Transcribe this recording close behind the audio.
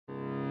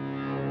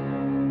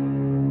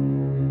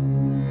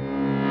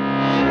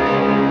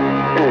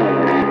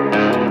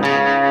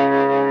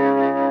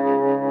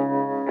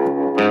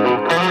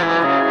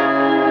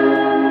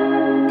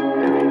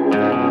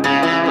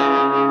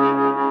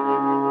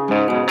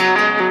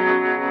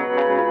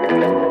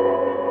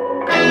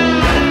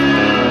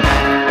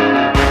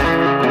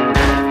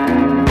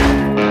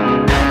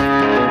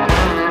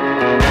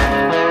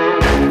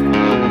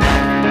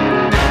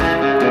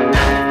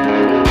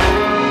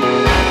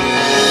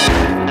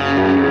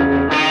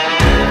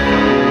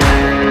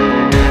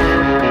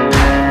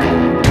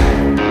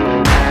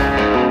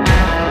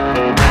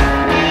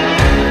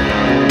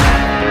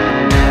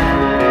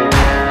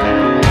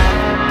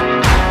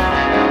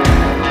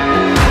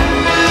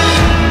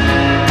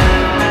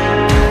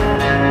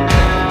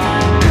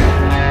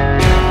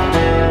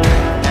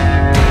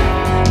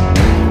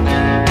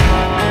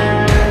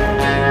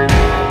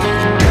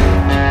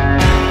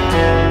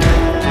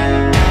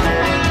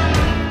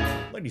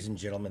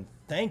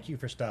thank you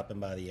for stopping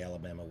by the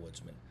Alabama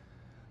Woodsman,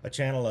 a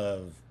channel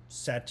of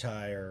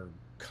satire,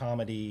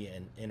 comedy,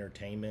 and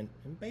entertainment,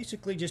 and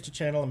basically just a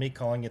channel of me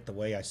calling it the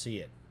way I see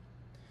it.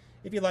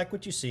 If you like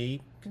what you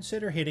see,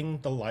 consider hitting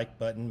the like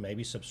button,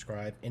 maybe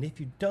subscribe, and if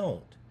you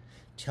don't,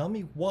 tell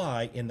me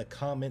why in the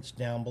comments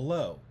down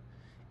below.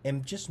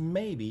 And just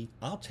maybe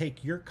I'll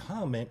take your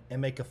comment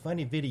and make a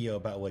funny video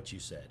about what you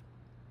said.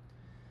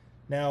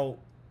 Now,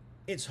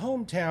 it's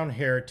Hometown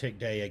Heretic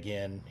Day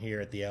again here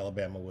at the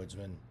Alabama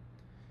Woodsman,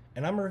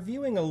 and I'm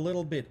reviewing a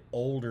little bit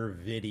older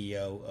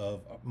video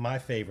of my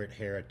favorite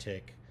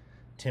heretic,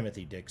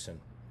 Timothy Dixon.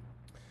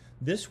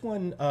 This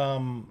one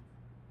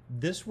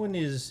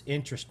is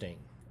interesting.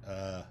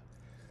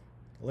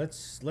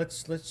 Let's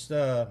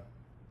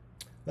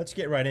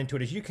get right into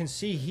it. As you can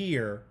see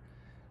here,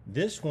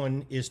 this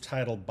one is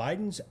titled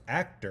Biden's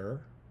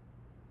Actor.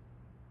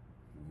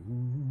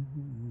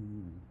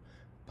 Ooh,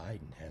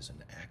 Biden has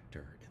an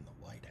actor in the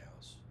White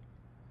House.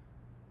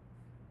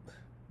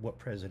 What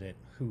president?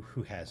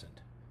 Who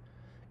hasn't?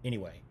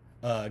 Anyway,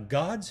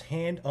 God's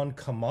Hand on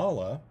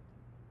Kamala.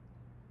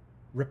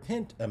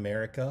 Repent,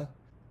 America.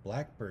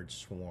 Blackbird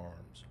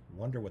swarms.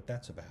 Wonder what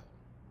that's about.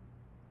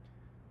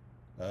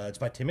 It's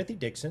by Timothy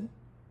Dixon.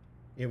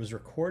 It was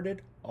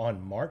recorded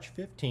on March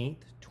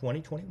 15th,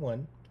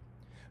 2021,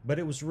 but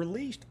it was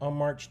released on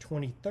March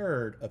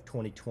 23rd of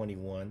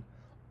 2021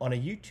 on a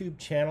YouTube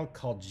channel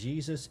called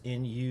Jesus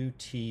in You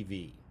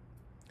TV.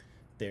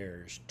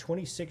 There's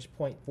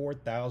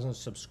 26.4 thousand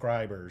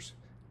subscribers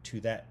to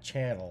that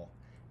channel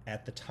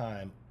at the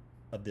time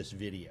of this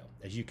video,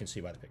 as you can see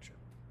by the picture.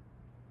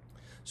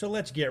 So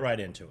let's get right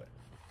into it.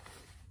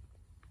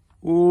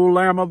 O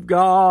Lamb of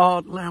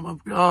God, Lamb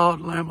of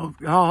God, Lamb of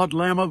God,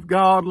 Lamb of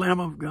God, Lamb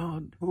of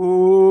God.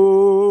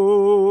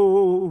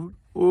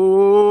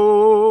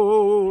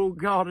 Oh,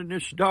 God, in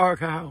this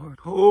dark hour.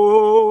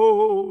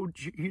 Oh,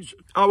 Jesus.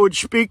 I would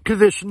speak to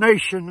this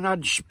nation and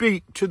I'd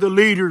speak to the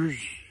leaders.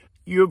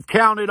 You have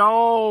counted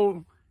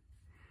all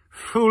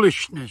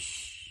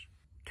foolishness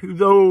to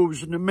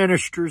those and the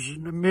ministers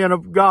and the men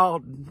of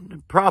God, and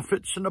the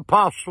prophets and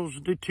apostles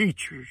and the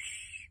teachers.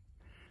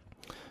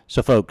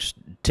 So, folks,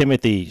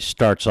 Timothy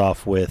starts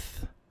off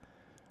with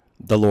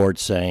the Lord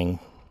saying,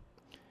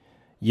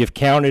 "You've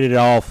counted it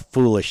all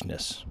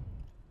foolishness."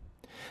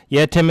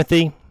 Yeah,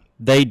 Timothy,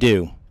 they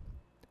do.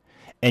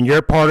 And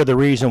you're part of the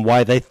reason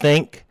why they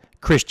think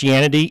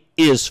Christianity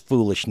is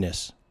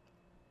foolishness.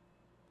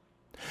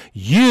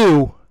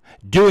 You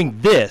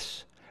doing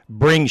this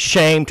brings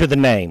shame to the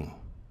name.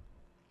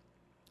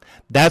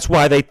 That's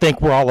why they think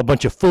we're all a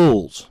bunch of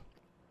fools.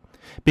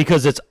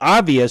 Because it's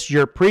obvious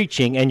you're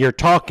preaching and you're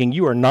talking,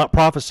 you are not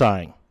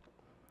prophesying.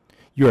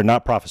 You are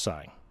not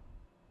prophesying.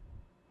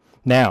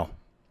 Now,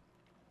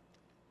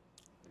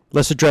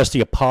 let's address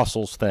the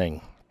apostles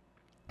thing.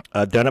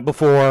 I've done it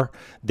before.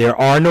 There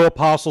are no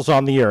apostles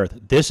on the earth.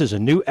 This is a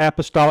new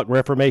apostolic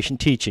reformation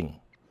teaching.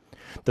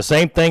 The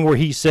same thing where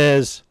he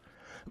says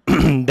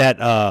that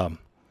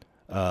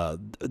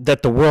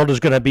the world is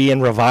going to be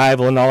in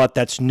revival and all that.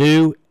 That's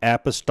new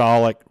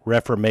apostolic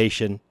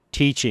reformation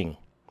teaching.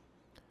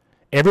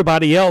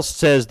 Everybody else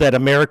says that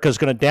America is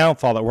going to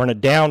downfall, that we're in a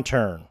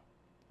downturn.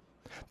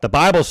 The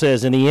Bible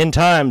says in the end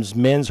times,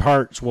 men's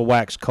hearts will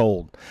wax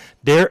cold.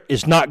 There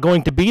is not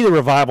going to be the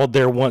revival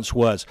there once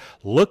was.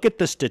 Look at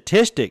the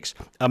statistics.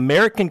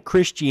 American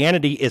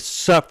Christianity is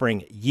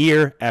suffering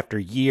year after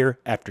year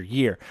after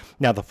year.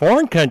 Now, the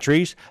foreign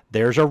countries,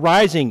 there's a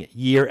rising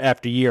year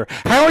after year.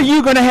 How are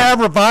you going to have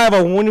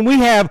revival when we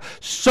have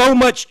so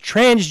much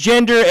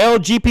transgender,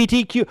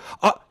 LGBTQ?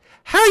 How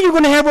are you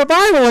going to have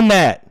revival in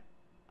that?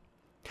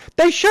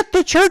 They shut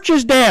the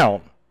churches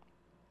down.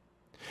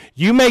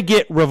 You may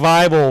get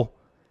revival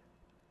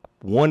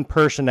one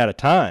person at a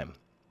time,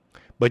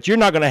 but you're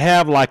not going to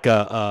have like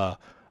a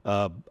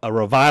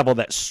revival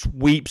that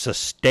sweeps a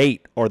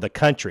state or the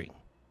country.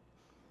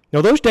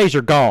 No, those days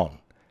are gone.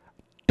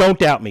 Don't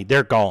doubt me,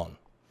 they're gone.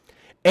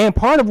 And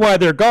part of why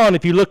they're gone,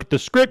 if you look at the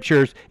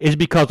scriptures, is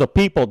because of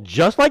people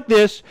just like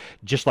this,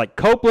 just like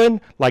Copeland,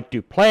 like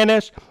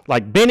Duplantis,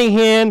 like Benny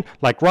Hinn,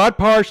 like Rod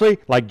Parsley,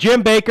 like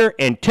Jim Baker,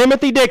 and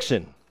Timothy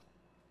Dixon,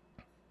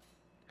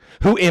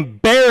 who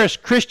embarrass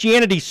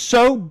Christianity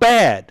so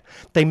bad,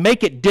 they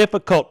make it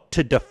difficult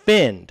to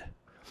defend.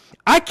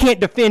 I can't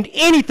defend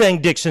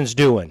anything Dixon's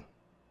doing.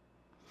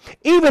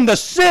 Even the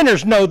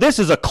sinners know this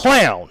is a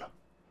clown.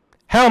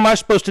 How am I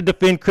supposed to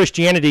defend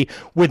Christianity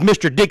with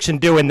Mr. Dixon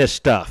doing this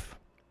stuff?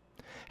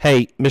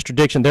 Hey, Mr.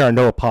 Dixon, there are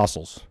no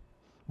apostles.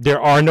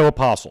 There are no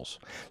apostles.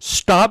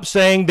 Stop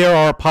saying there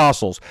are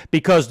apostles,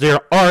 because there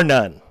are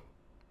none.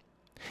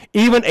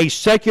 Even a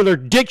secular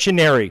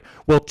dictionary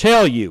will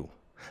tell you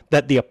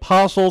that the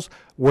apostles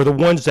were the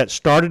ones that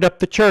started up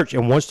the church.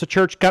 And once the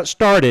church got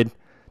started,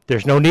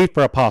 there's no need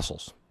for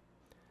apostles.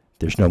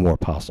 There's no more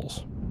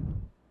apostles.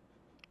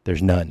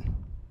 There's none.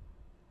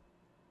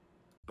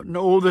 But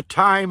know the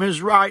time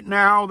is right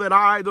now that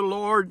I, the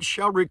Lord,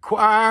 shall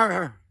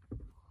require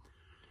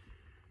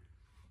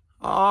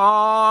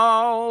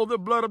all the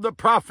blood of the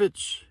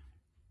prophets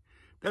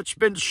that's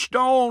been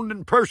stoned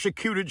and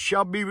persecuted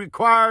shall be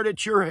required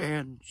at your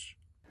hands.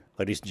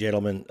 Ladies and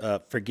gentlemen,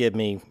 forgive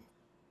me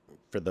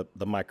for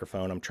the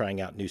microphone. I'm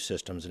trying out new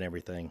systems and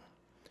everything.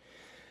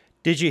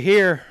 Did you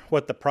hear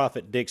what the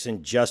prophet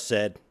Dixon just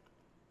said?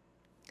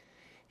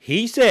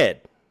 He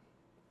said,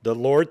 the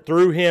Lord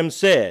through him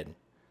said,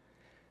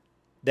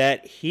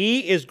 that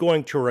he is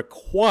going to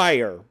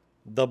require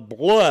the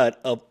blood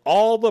of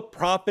all the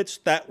prophets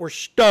that were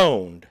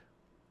stoned,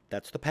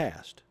 that's the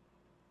past,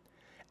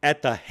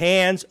 at the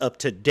hands of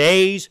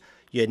today's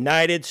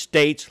United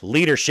States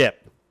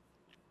leadership.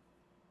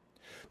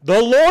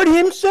 The Lord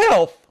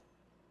himself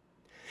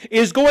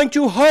is going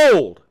to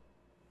hold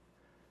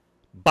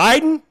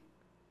Biden,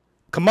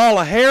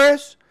 Kamala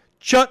Harris,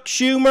 Chuck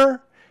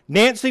Schumer,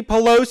 Nancy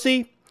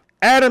Pelosi,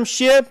 Adam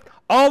Schiff,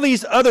 all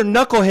these other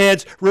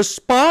knuckleheads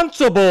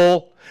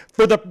responsible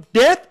for the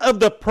death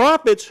of the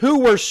prophets who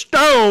were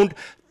stoned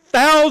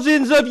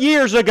thousands of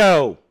years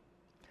ago.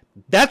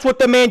 That's what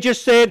the man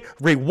just said.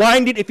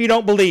 Rewind it if you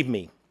don't believe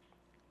me.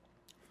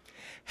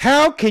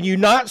 How can you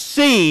not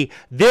see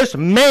this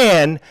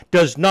man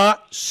does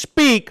not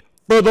speak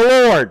for the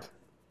Lord?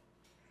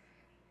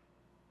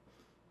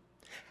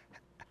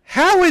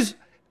 How is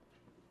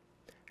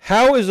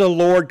the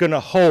Lord going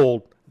to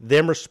hold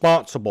them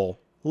responsible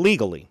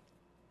legally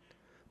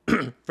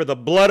for the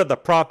blood of the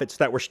prophets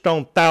that were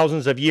stoned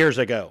thousands of years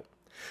ago?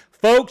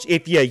 Folks,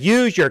 if you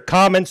use your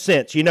common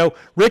sense, you know,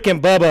 Rick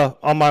and Bubba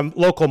on my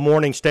local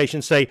morning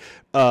station say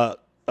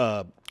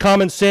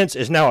common sense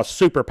is now a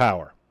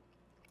superpower.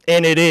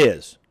 And it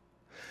is.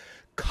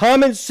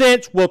 Common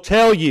sense will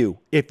tell you,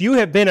 if you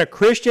have been a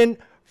Christian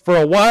for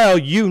a while,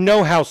 you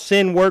know how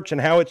sin works and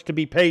how it's to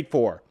be paid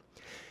for.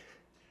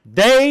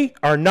 They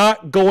are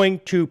not going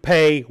to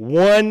pay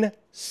 1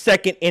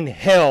 second in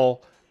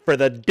hell for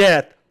the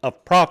death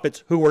of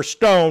prophets who were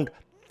stoned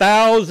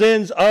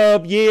thousands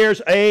of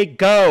years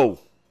ago.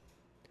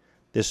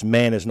 This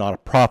man is not a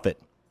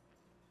prophet.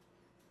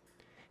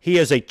 He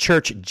is a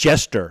church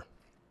jester.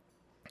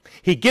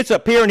 He gets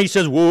up here and he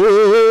says,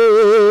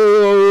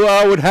 whoa,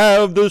 I would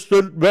have this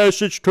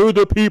message to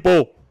the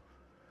people.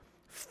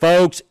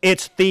 Folks,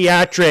 it's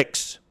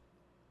theatrics.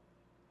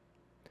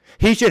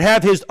 He should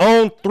have his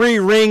own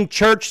 3-ring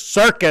church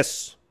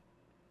circus.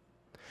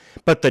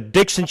 But the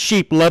Dixon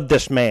sheep love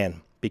this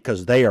man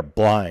because they are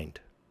blind.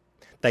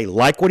 They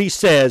like what he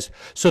says,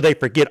 so they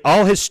forget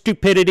all his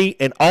stupidity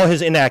and all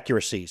his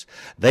inaccuracies.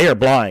 They are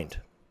blind,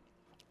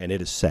 and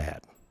it is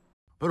sad.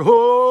 But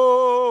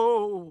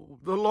oh,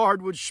 the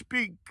Lord would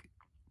speak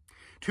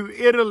to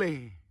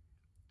Italy.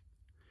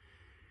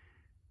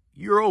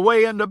 You're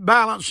away in the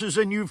balances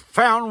and you've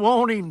found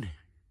wanting.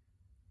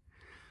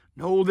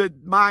 Know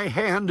that my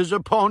hand is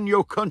upon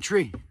your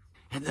country,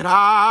 and that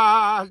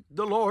I,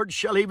 the Lord,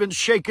 shall even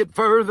shake it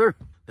further,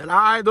 that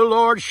I, the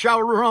Lord,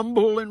 shall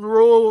rumble and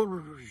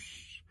roar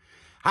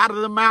out of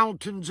the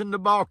mountains and the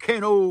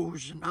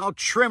volcanoes, and I'll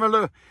tremor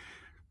the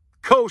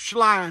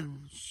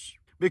coastlines,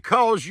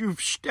 because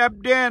you've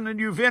stepped in and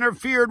you've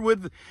interfered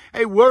with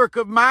a work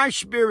of my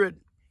Spirit.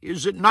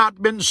 Is it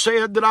not been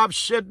said that I've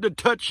said to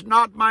touch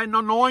not mine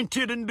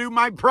anointed and do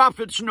my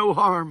prophets no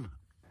harm?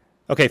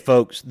 Okay,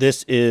 folks,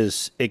 this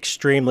is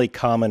extremely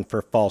common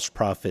for false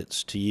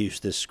prophets to use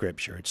this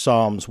scripture. It's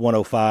Psalms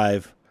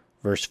 105,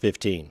 verse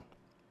 15.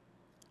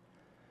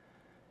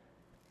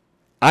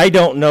 I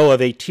don't know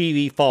of a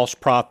TV false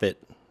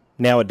prophet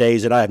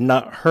nowadays that I have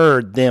not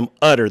heard them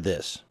utter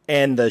this.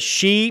 And the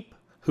sheep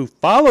who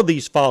follow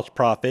these false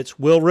prophets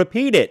will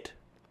repeat it.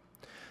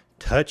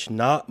 Touch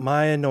not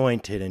my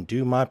anointed and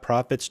do my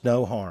prophets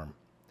no harm.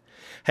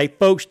 Hey,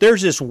 folks,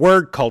 there's this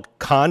word called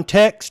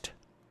context.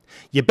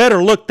 You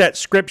better look that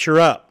scripture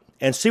up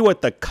and see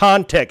what the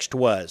context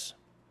was.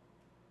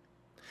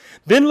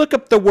 Then look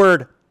up the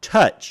word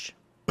touch.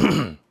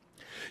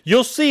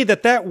 You'll see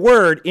that that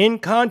word in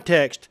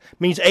context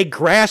means a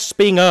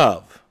grasping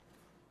of.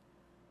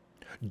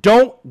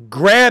 Don't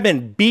grab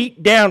and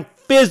beat down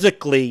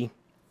physically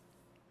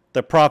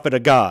the prophet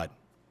of God.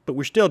 But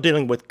we're still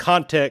dealing with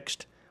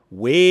context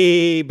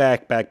way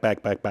back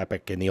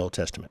in the Old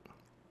Testament.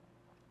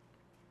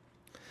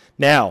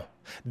 Now,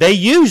 they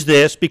use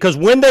this because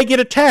when they get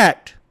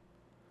attacked,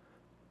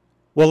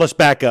 well, let's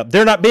back up.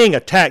 They're not being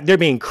attacked. They're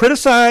being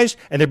criticized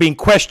and they're being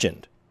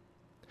questioned.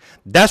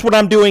 That's what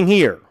I'm doing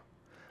here.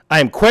 I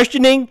am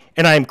questioning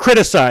and I am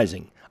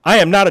criticizing. I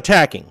am not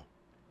attacking.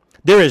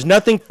 There is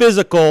nothing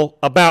physical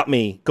about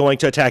me going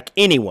to attack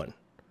anyone.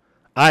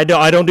 I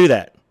don't do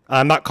that.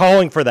 I'm not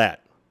calling for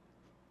that.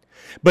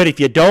 But if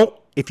you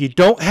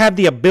don't have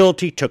the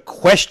ability to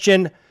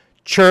question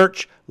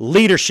church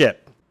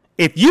leadership,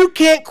 if you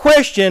can't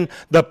question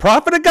the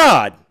prophet of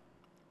God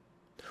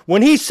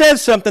when he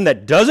says something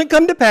that doesn't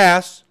come to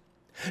pass,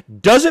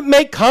 doesn't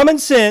make common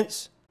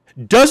sense,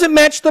 doesn't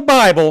match the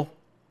Bible,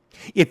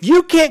 if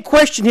you can't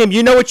question him,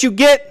 you know what you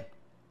get?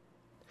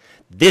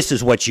 This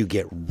is what you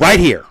get right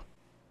here.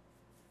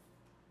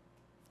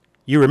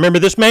 You remember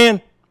this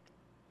man?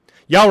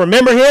 Y'all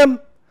remember him?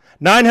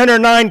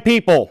 909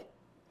 people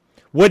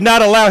would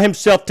not allow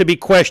himself to be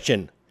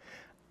questioned.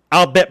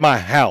 I'll bet my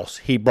house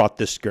he brought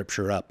this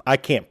scripture up. I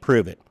can't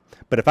prove it.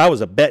 But if I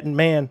was a betting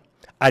man,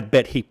 I'd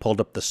bet he pulled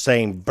up the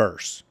same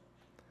verse.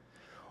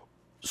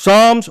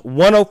 Psalms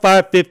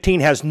 105:15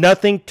 has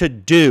nothing to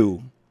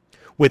do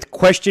with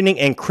questioning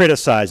and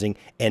criticizing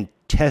and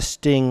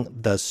testing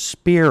the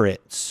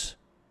spirits.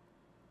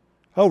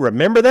 Oh,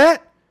 remember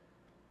that?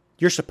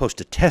 You're supposed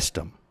to test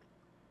them.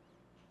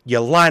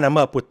 You line them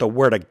up with the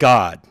Word of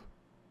God.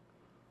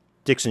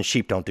 Dixon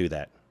sheep don't do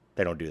that.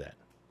 They don't do that.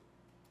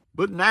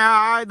 But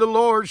now I, the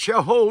Lord,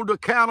 shall hold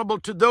accountable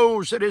to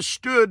those that have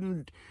stood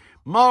and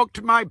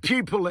mocked my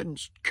people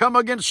and come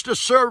against the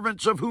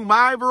servants of whom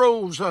I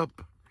rose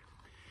up.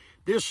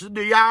 This is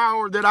the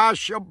hour that I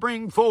shall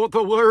bring forth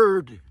a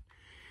word.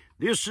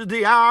 This is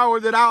the hour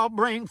that I'll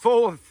bring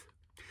forth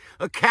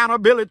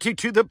accountability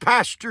to the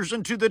pastors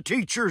and to the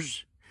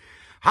teachers.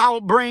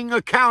 I'll bring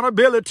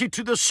accountability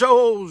to the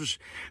souls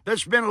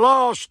that's been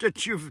lost,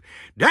 that you've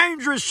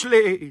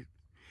dangerously,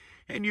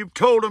 and you've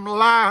told them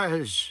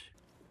lies.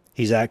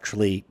 He's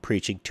actually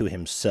preaching to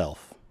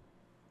himself.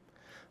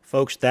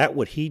 Folks, that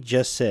what he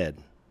just said,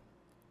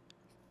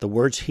 the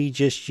words he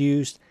just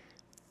used,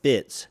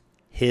 fits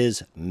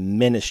his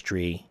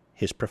ministry,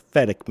 his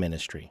prophetic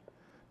ministry.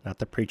 Not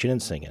the preaching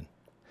and singing,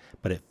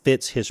 but it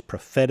fits his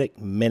prophetic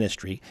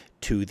ministry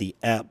to the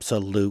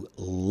absolute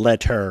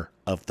letter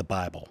of the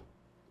Bible.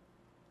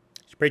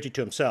 He's preaching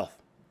to himself.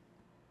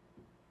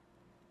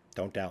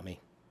 Don't doubt me.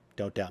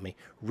 Don't doubt me.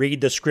 Read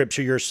the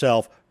scripture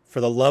yourself. For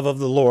the love of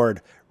the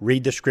Lord,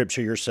 read the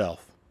scripture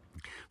yourself.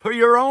 For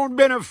your own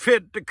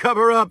benefit, to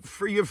cover up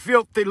for your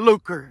filthy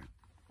lucre.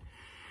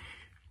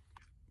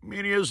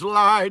 Many has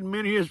lied,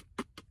 many as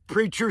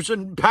preachers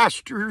and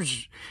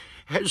pastors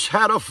has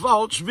had a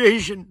false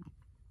vision.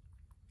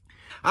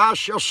 I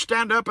shall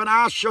stand up and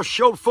I shall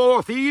show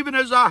forth, even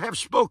as I have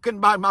spoken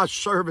by my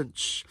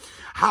servants.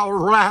 I'll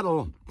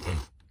rattle.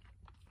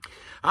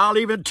 I'll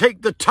even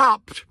take the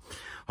top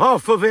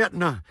off of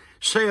Etna,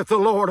 saith the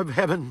Lord of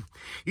heaven.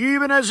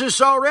 Even as it's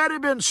already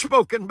been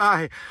spoken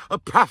by a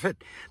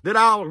prophet, that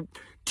I'll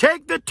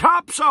take the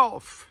tops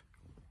off.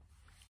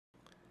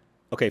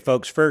 Okay,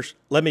 folks, first,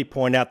 let me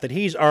point out that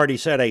he's already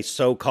said a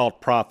so-called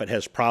prophet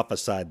has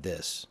prophesied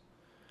this.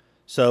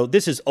 So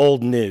this is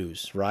old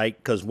news, right?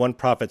 Because one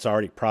prophet's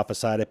already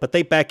prophesied it, but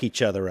they back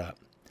each other up.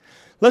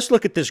 Let's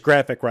look at this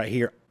graphic right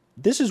here.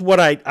 This is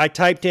what I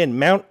typed in,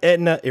 Mount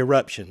Etna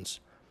eruptions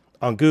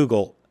on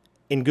Google,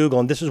 and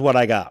this is what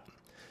I got.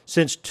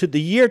 Since to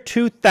the year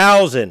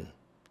 2000,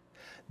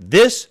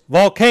 this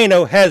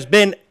volcano has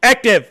been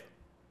active,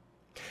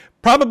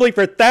 probably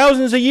for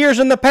thousands of years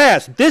in the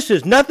past. This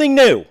is nothing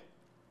new.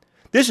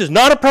 This is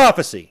not a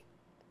prophecy.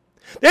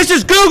 This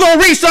is Google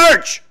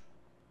research.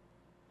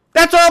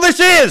 That's all this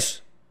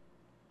is.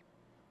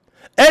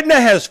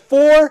 Etna has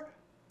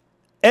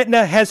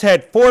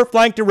had four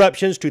flanked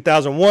eruptions,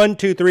 2001,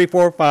 2, 3,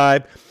 4,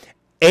 5,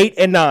 8,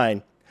 and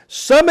 9.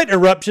 Summit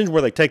eruptions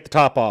where they take the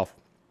top off.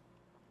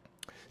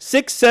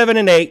 6, 7,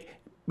 and 8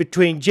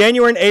 between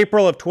January and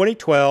April of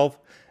 2012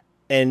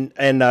 and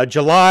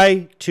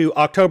July to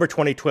October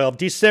 2012,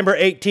 December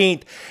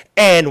 18th,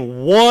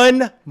 and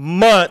 1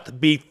 month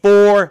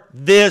before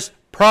this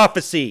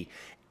prophecy.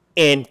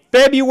 In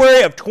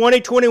February of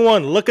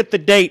 2021, look at the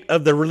date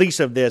of the release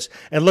of this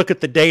and look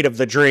at the date of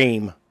the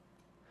dream.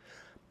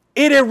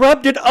 It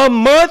erupted a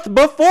month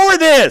before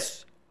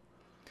this.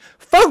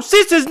 Folks,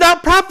 this is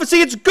not prophecy,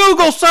 it's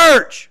Google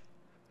search.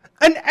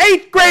 An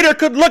 8th grader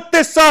could look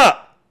this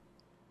up.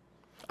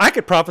 I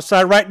could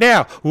prophesy right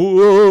now.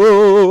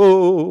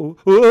 Whoa,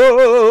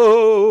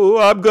 whoa,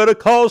 I'm going to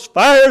cause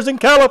fires in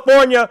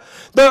California.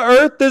 The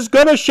earth is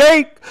going to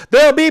shake.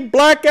 There'll be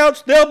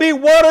blackouts. There'll be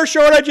water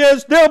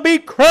shortages. There'll be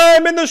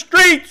crime in the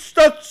streets,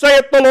 thus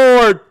saith the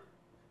Lord.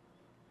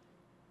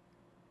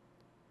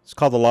 It's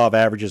called the law of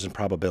averages and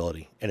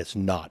probability, and it's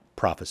not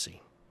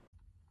prophecy.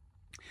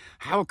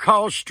 I'll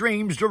cause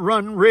streams to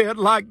run red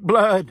like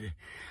blood.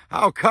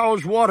 I'll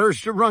cause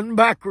waters to run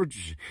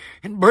backwards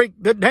and break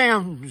the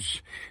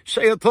dams,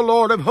 saith the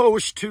Lord of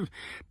hosts, to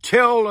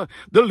tell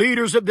the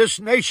leaders of this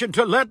nation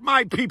to let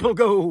my people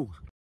go.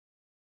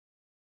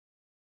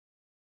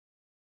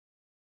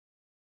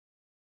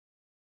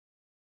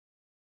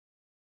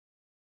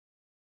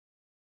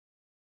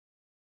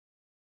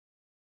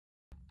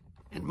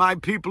 And my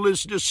people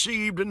is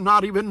deceived and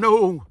not even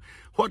know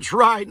what's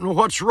right and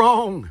what's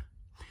wrong.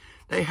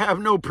 They have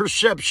no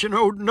perception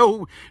or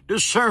no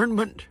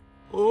discernment.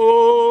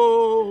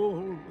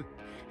 Oh,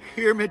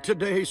 hear me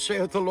today,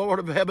 saith the Lord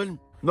of heaven.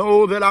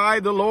 Know that I,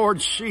 the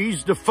Lord,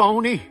 sees the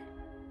phony.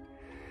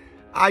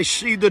 I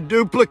see the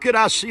duplicate.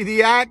 I see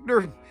the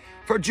actor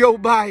for Joe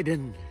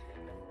Biden.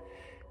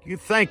 You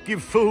think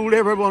you've fooled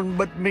everyone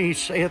but me,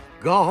 saith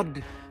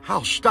God.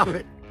 I'll stop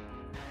it,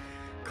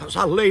 because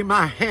I lay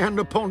my hand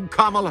upon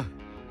Kamala,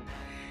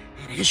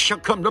 and it shall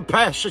come to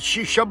pass that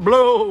she shall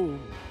blow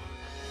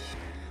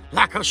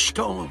like a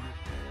storm,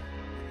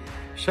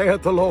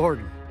 saith the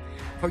Lord.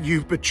 For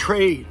you've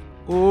betrayed.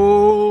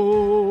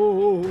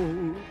 Oh,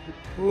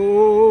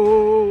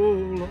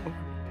 Lord.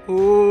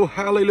 Oh,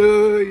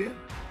 hallelujah.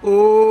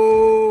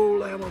 Oh,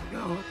 Lamb of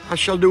God. I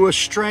shall do a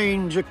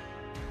strange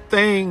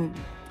thing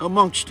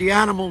amongst the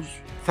animals.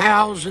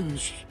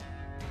 Thousands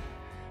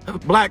of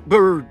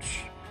blackbirds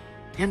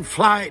in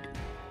flight,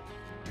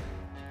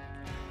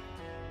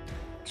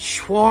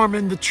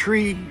 swarming the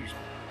trees.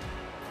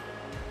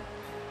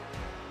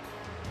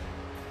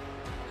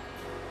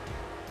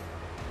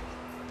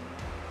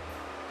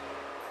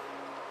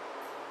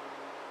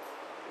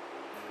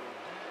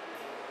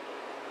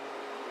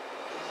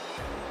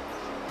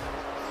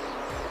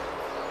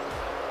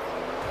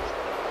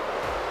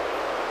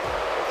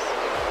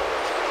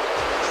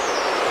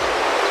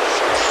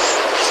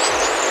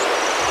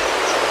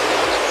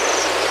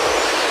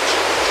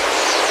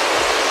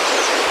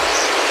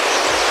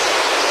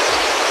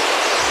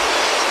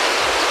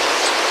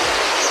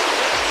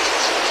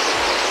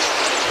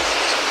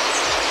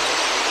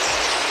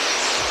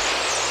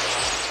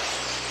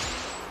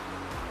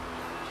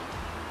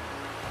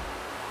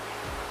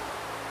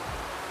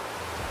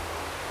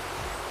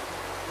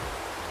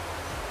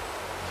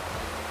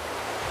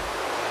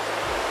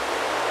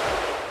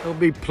 There'll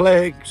be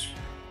plagues,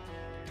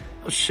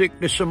 a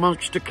sickness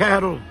amongst the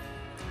cattle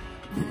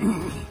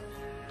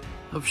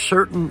of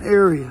certain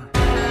area.